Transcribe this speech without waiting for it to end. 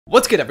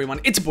What's good everyone,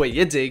 it's your boy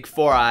yadiiiigg,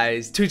 4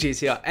 eyes, 2 G's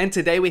here, and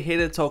today we're here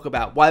to talk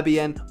about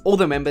YBN, all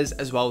the members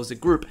as well as the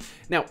group.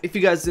 Now, if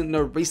you guys didn't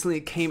know, recently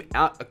it came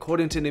out,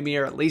 according to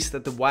Nahmir at least,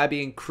 that the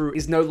YBN crew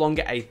is no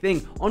longer a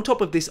thing. On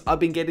top of this,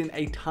 I've been getting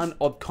a ton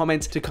of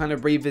comments to kind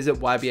of revisit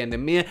YBN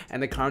Nahmir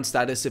and the current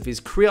status of his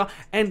career,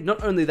 and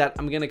not only that,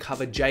 I'm going to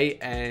cover Jay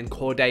and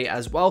Cordae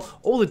as well,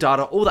 all the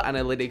data, all the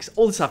analytics,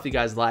 all the stuff you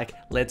guys like.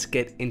 Let's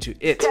get into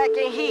it. I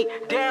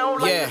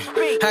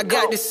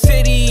got the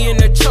city in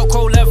the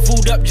chokehold,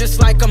 leveled up just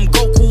like I'm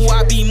Goku.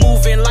 I be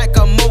moving like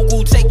a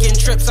mogul, taking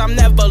trips, I'm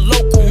never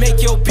local.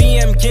 Make your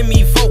BM give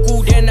me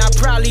vocal, then I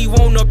probably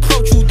won't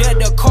approach you. Dead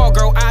the car,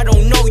 girl, I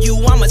don't know you.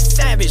 I'm a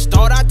savage,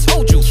 thought I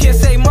told you. Can't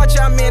say much,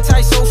 I'm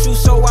anti-social,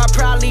 so I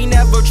probably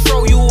never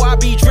troll you. I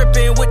be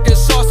dripping with the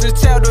sauce to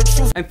tell the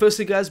truth. And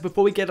firstly guys,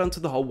 before we get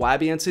onto the whole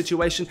YBN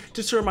situation,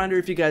 just a reminder,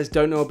 if you guys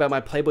don't know about my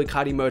Playboy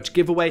Cardi merch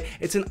giveaway,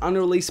 it's an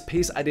unreleased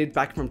piece I did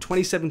back from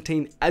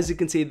 2017. As you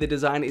can see, the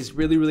design is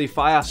really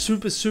fire,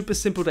 super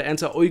simple to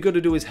enter. All you got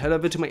to do is head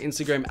over to my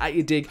Instagram at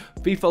yadiiiigg,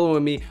 be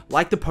following me,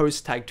 like the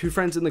post, tag 2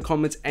 friends in the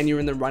comments, and you're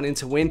in the run-in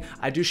to win.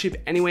 I do ship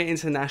anywhere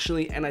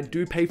internationally and I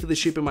do pay for the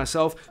shipping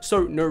myself,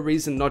 so no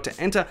reason not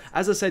to enter.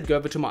 As I said, go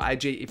over to my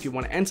IG if you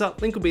want to enter,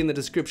 link will be in the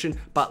description,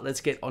 but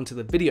let's get onto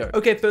the video.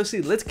 Okay,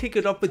 firstly, let's kick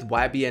it off with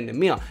YBN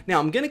Nahmir. Now,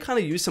 I'm going to kind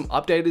of use some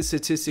updated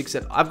statistics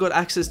that I've got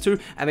access to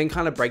and then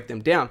kind of break them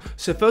down.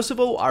 So first of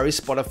all are his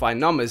Spotify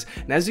numbers,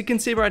 and as you can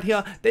see right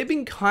here, they've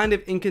been kind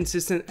of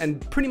inconsistent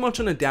and pretty much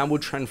on a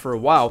downward trend for a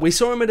while. We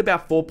saw him at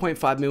about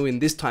 4.5 million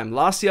this time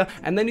last year,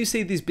 and then you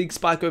see this big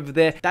spike over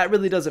there. That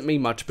really doesn't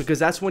mean much because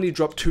that's when he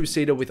dropped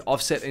 2-seater with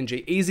Offset and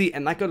G-Eazy,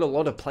 and that got a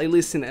lot of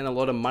playlists and a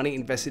lot of money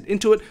invested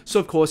into it, so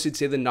of course you'd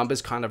see the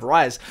numbers kind of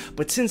rise.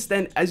 But since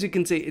then, as you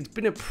can see, it's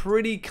been a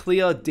pretty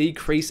clear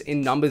decrease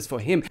in numbers for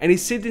him, and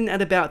he's sitting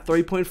at about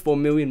 3.4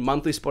 million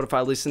monthly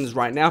Spotify listeners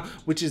right now,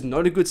 which is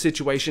not a good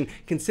situation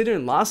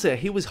considering last year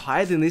he was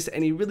higher than this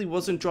and he really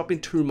wasn't dropping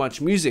too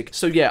much music.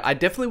 So yeah, I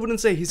definitely wouldn't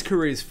say his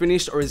career is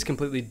finished or is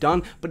completely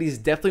done, but he's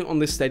definitely on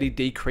this steady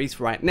decrease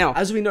right now.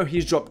 As we know,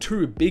 he's dropped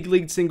 2 big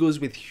league singles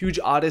with huge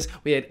artists.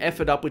 We had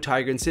F It Up with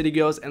Tyga and City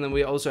Girls, and then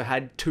we also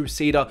had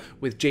 2-seater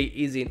with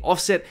G-Eazy and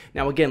Offset.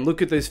 Now again,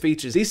 look at those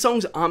features. These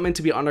songs aren't meant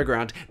to be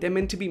underground, they're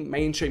meant to be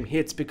mainstream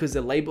hits because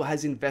the label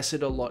has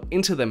invested a lot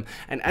into them.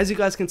 And as you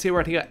guys can see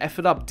right here, F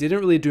It Up didn't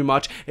really do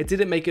much. It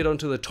didn't make it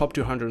onto the top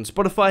 200 on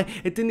Spotify,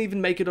 it didn't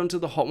even make it onto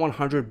the Hot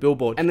 100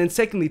 Billboard. And then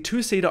secondly,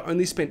 2-seater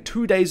only spent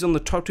 2 days on the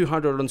top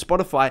 200 on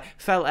Spotify,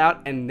 fell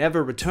out and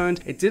never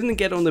returned. It didn't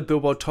get on the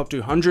Billboard top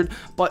 200,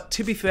 but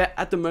to be fair,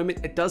 at the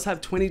moment it does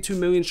have 22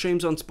 million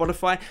streams on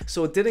Spotify,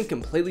 so it didn't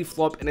completely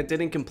flop and it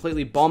didn't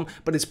completely bomb,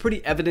 but it's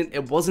pretty evident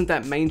it wasn't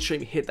that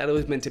mainstream hit that it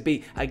was meant to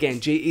be. Again,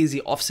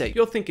 G-Eazy, Offset,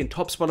 you're thinking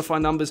top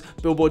Spotify numbers,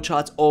 Billboard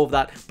charts, all of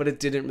that, but it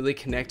didn't really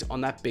connect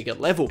on that bigger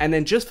level. And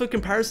then just for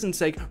comparison's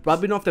sake,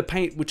 Rubbing Off the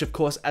Paint, which of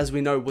course as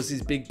we know was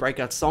his big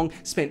breakout song,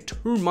 spent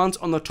 2 months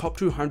on the top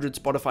 200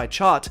 Spotify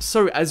chart.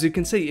 So as you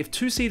can see, if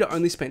 2-seater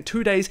only spent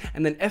 2 days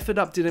and then F It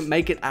Up didn't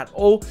make it at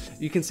all,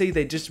 you can see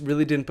they just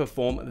really didn't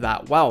perform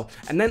that well.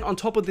 And then on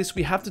top of this,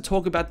 we have to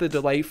talk about the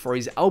delay for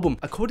his album.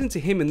 According to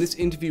him in this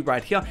interview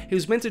right here, he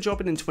was meant to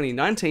drop it in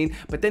 2019,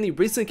 but then he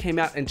recently came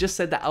out and just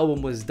said the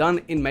album was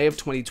done in May of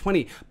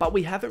 2020, but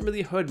we haven't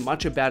really heard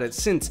much about it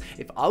since.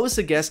 If I was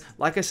to guess,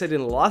 like I said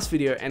in the last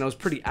video, and it was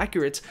pretty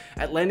accurate,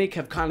 Atlantic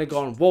have kind of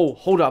gone, whoa,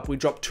 hold up, we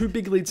dropped 2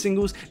 big lead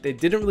singles, they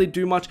didn't really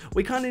do much,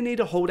 we kind of need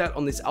to hold out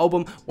on this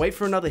album, wait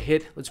for another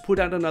hit, let's put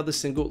out another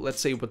single, let's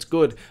see what's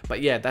good.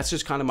 But yeah, that's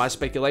just kind of my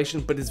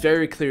speculation, but it's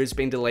very clear it's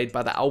been delayed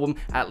by the album,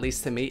 at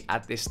least to me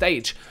at this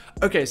stage.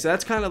 Okay, so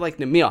that's kind of like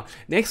Nahmir.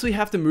 Next we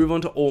have to move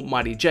on to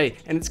Almighty Jay,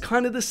 and it's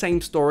kind of the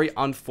same story,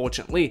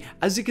 unfortunately.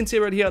 As you can see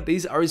right here,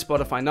 these are his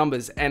Spotify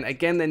numbers, and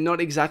again, they're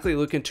not exactly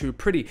looking too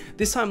pretty.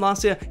 This time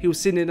last year, he was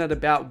sitting at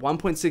about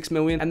 1.6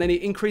 million, and then he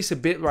increased a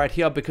bit right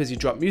here because he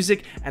dropped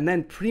music, and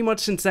then pretty much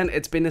since then,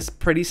 it's been a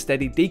pretty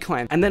steady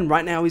decline. And then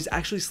right now, he's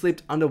actually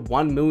slipped under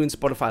 1 million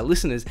Spotify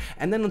listeners,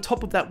 and then on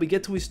top of that, we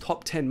get to his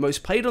top 10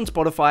 most played on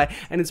Spotify,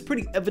 and it's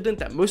pretty evident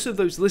that most of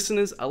those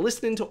listeners are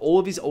listening to all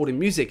of his older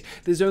music.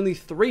 There's only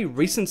 3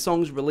 recent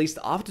songs released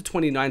after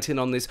 2019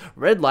 on this: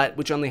 Red Light,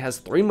 which only has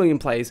 3 million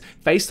plays,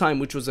 FaceTime,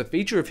 which was a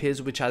feature of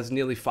his, which has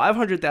nearly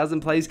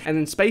 500,000 plays, and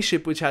then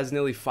Spaceship, which has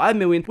nearly 5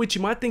 million, which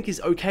you might think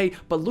is okay,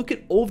 but look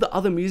at all the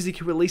other music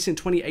he released in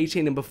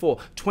 2018 and before: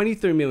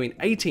 23 million,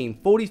 18,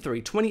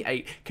 43,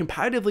 28.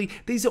 Comparatively,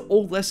 these are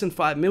all less than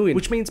 5 million,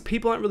 which means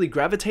people aren't really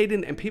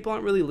gravitating and people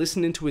aren't really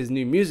listening to his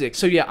new music.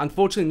 So yeah,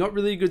 unfortunately, not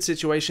really a good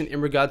situation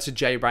in regards to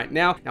Jay right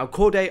now. Now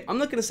Cordae, I'm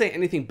not going to say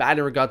anything bad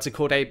in regards to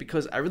Cordae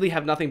because I really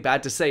have nothing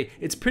bad to say.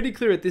 It's pretty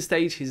clear at this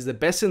stage he's the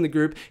best in the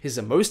group, he's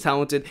the most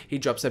talented, he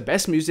drops the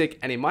best music,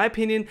 and in my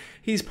opinion,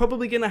 he's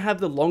probably going to have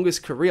the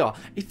longest career.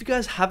 If you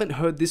guys haven't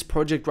heard this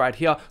project right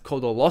here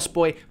called The Lost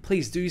Boy,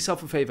 please do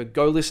yourself a favor,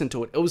 go listen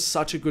to it. It was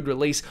such a good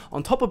release.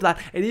 On top of that,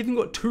 it It even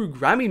got 2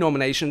 Grammy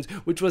nominations,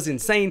 which was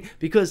insane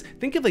because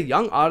think of a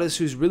young artist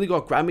who's really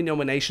got Grammy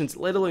nominations,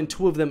 let alone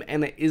 2 of them,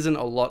 and there isn't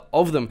a lot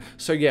of them.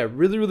 So yeah,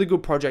 really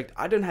good project.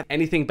 I don't have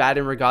anything bad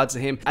in regards to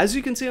him. As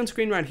you can see on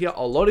screen right here,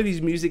 a lot of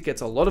his music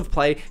gets a lot of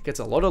play, gets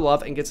a lot of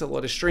love, and gets a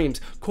lot of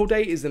streams.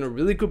 Cordae is in a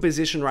really good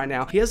position right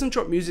now. He hasn't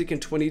dropped music in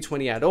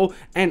 2020 at all,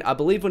 and I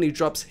believe when he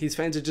drops, his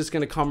fans are just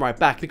going to come right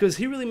back because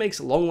he really makes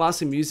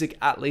long-lasting music,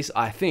 at least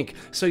I think.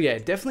 So yeah,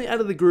 definitely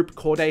out of the group,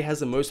 Cordae has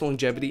the most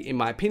longevity in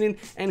my opinion,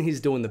 and he's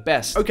doing the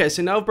best. Okay,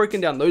 so now I've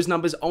broken down those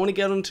numbers, I want to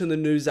get onto the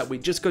news that we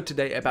just got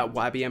today about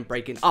YBN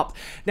breaking up.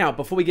 Now,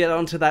 before we get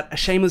onto that, a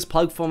shameless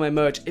plug for my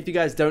merch. If you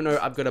guys don't know,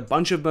 I've got a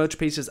bunch of merch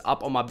pieces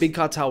up on my Big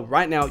Cartel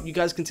right now. You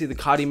guys can see the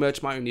Cordae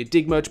merch, my own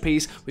yadiiiigg merch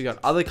piece. We got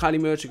other Cordae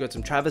merch, we got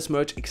some Travis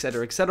merch,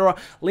 etc, etc.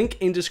 Link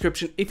in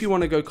description if you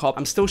want to go cop.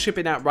 I'm still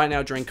shipping out right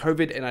now during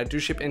COVID, and I do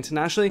ship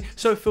internationally,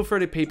 so feel free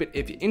to peep it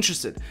if you're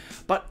interested.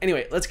 But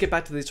anyway, let's get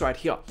back to this right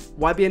here.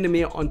 YBN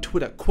Nahmir on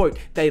Twitter, quote,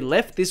 "They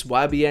left this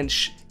YBN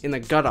in the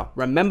gutter.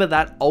 Remember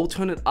that? I'll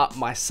turn it up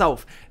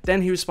myself."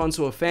 Then he responds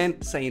to a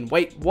fan saying,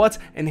 "Wait, what?"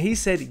 And he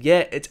said,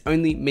 "Yeah, it's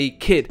only me,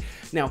 kid."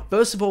 Now,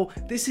 first of all,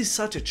 this is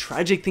such a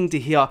tragic thing to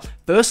hear.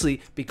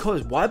 Firstly,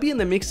 because YBN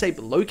the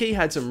mixtape low-key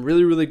had some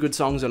really good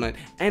songs on it.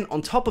 And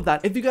on top of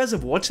that, if you guys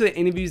have watched the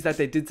interviews that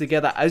they did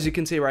together, as you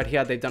can see right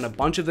here, they've done a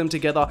bunch of them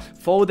together,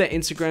 follow their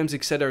Instagrams,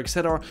 etc,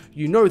 etc.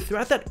 You know,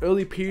 throughout that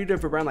early period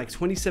of around like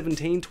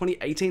 2017,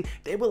 2018,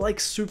 they were like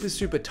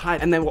super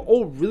tight, and they were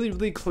all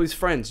really close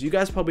friends. You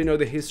guys probably know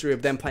the history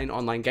of them playing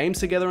online games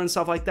together and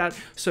stuff like that.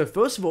 So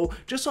first of all,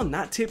 just on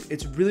that tip,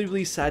 it's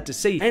really sad to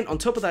see. And on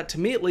top of that, to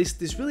me at least,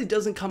 this really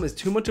doesn't come as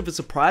too much of a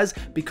surprise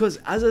because,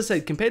 as I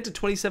said, compared to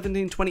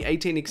 2017,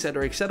 2018,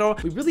 etc, etc,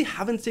 we really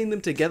haven't seen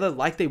them together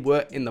like they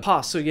were in the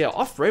past. So yeah,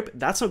 off rip,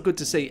 that's not good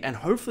to see, and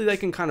hopefully they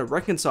can kind of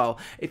reconcile.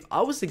 If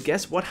I was to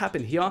guess what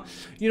happened here,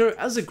 you know,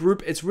 as a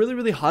group, it's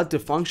really hard to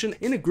function.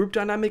 In a group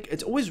dynamic,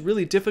 it's always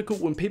really difficult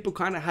when people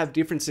kind of have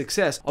different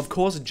success. Of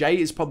course, Jay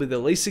is probably the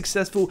least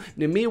successful,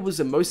 Nahmir was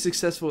the most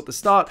successful at the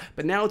start,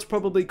 but now it's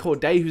probably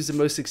Cordae who's the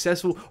most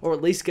successful, or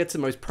at least gets the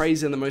most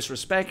praise and the most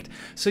respect.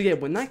 So yeah,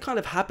 when that kind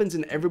of happens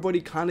and everybody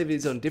kind of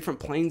is on different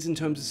planes in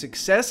terms of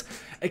success,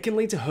 it can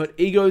lead to hurt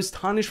egos,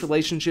 tarnished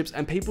relationships,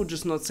 and people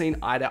just not seeing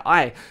eye to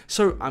eye.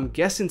 So I'm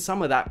guessing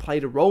some of that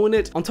played a role in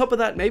it. On top of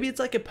that, maybe it's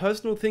like a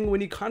personal thing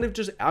when you kind of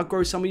just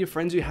outgrow some of your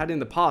friends you had in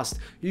the past.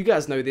 You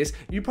guys know this,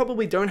 you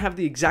probably don't have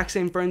the exact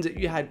same friends that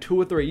you had 2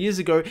 or 3 years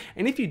ago,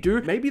 and if you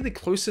do, maybe the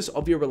closest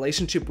of your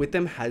relationship with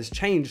them has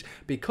changed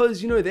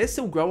because, you know, they're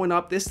still growing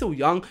up, they're still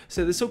young,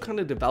 so they're still kind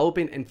of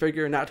developing and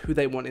figuring out who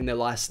they want in their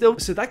life still.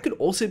 So that could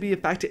also be a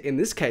factor in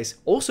this case.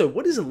 Also,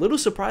 what is a little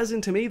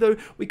surprising to me though,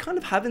 we kind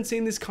of haven't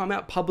seen this come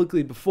out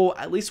publicly before,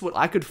 at least what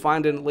I could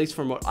find, and at least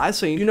from what I've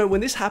seen. You know,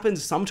 when this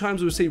happens,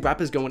 sometimes we'll see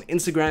rappers go on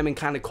Instagram and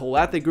kind of call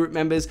out their group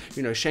members,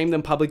 you know, shame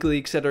them publicly,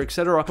 etc,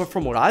 etc. But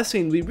from what I've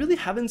seen, we really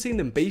haven't seen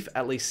them beef,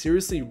 at least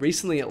seriously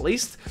recently at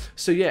least.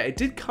 So yeah, it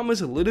did come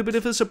as a little bit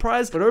of a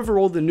surprise, but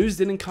overall the news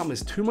didn't come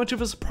as too much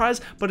of a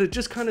surprise, but it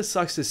just kind of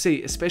sucks to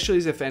see, especially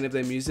as a fan of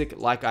their music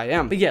like I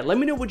am. But yeah, let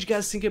me know what you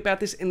guys think about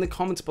this in the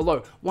comments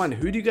below. One,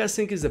 who do you guys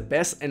think is the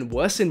best and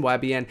worst in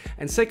YBN?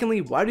 And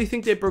secondly, why do you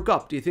think they broke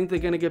up? Do you think they're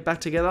going to get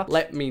back together?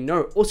 Let me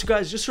know. Also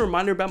guys, just a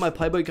reminder about my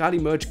Playboi Carti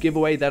merch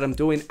giveaway that I'm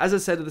doing. As I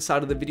said at the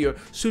start of the video,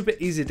 super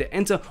easy to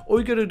enter. All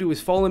you gotta do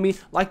is follow me,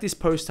 like this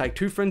post, tag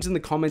 2 friends in the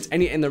comments,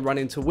 and you're in the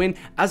running to win.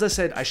 As I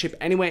said, I ship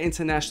anywhere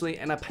internationally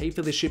and I pay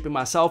for the shipping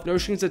myself. No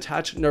strings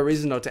attached, no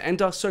reason not to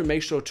enter, so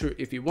make sure to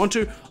if you want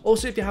to.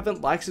 Also, if you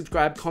haven't, like,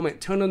 subscribe,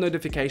 comment, turn on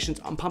notifications.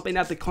 I'm pumping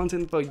out the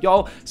content for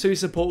y'all, so your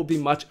support will be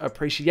much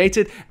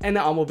appreciated. And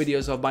there are more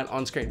videos of mine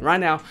on screen right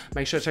now.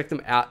 Make sure to check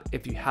them out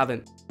if you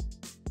haven't.